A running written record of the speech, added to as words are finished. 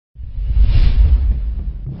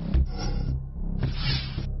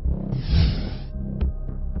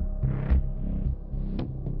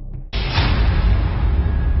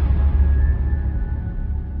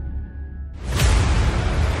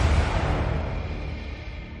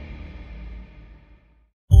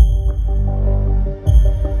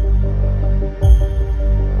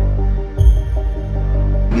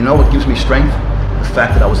you know what gives me strength? The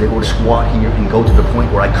fact that I was able to squat here and go to the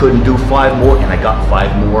point where I couldn't do 5 more, and I got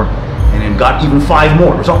 5 more, and then got even 5 more.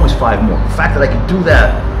 There was always 5 more. The fact that I could do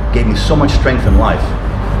that gave me so much strength in life.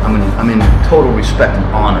 I'm in total respect and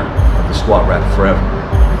honor of the squat rack forever.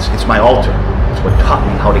 It's my altar. It's what taught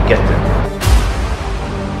me how to get there.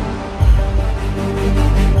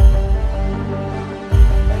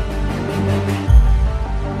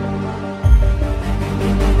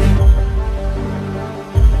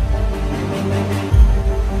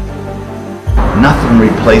 Nothing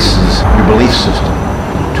replaces your belief system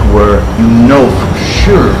to where you know for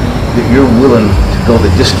sure that you're willing to go the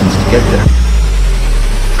distance to get there.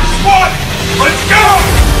 Squat! Let's go!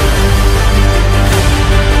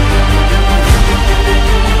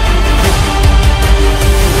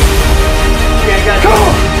 Yeah, guys. Come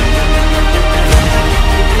on!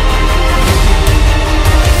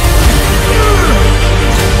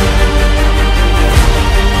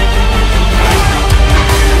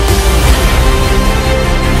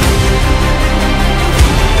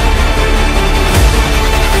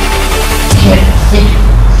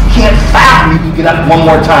 You can't fathom you can get up one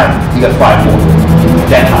more time. You got 5 more.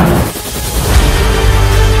 That high.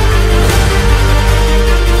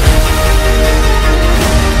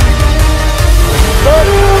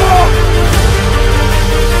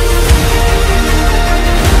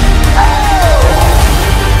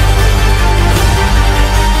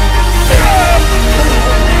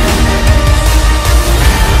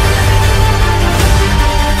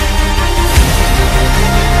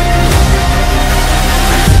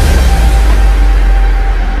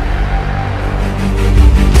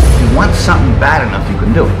 Something bad enough, you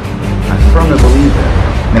can do it. I firmly believe that.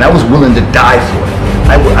 I mean, I was willing to die for it.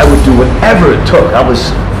 I would do whatever it took. I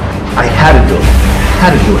had to do it. I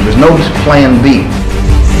had to do it. There's no plan B.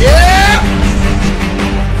 Yeah!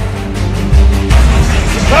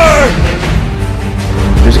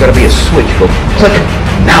 There's got to be a switch. Go click.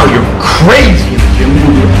 Now you're crazy in the gym.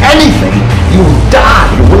 You will do anything. You will die.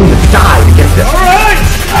 You're willing to die to get there. All right!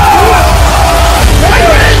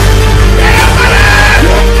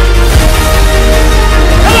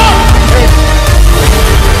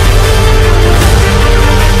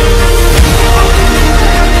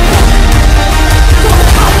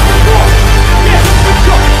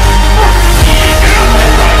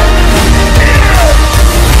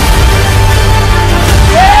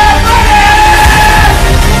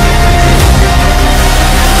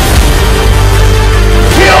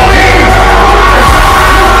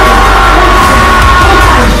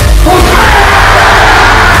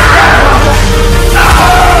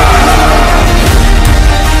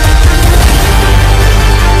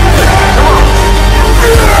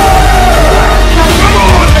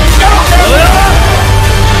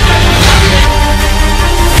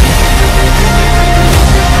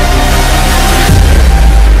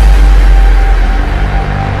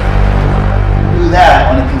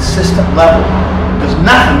 Consistent level. There's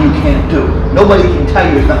nothing you can't do. Nobody can tell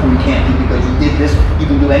you there's nothing you can't do because you did this. You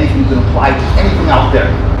can do anything. You can apply to anything out there.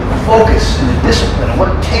 The focus and the discipline and what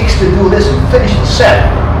it takes to do this and finish the set.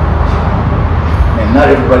 And not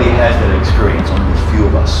everybody has that experience. Only a few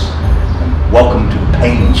of us. And welcome to the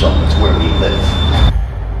pain zone. It's where we live.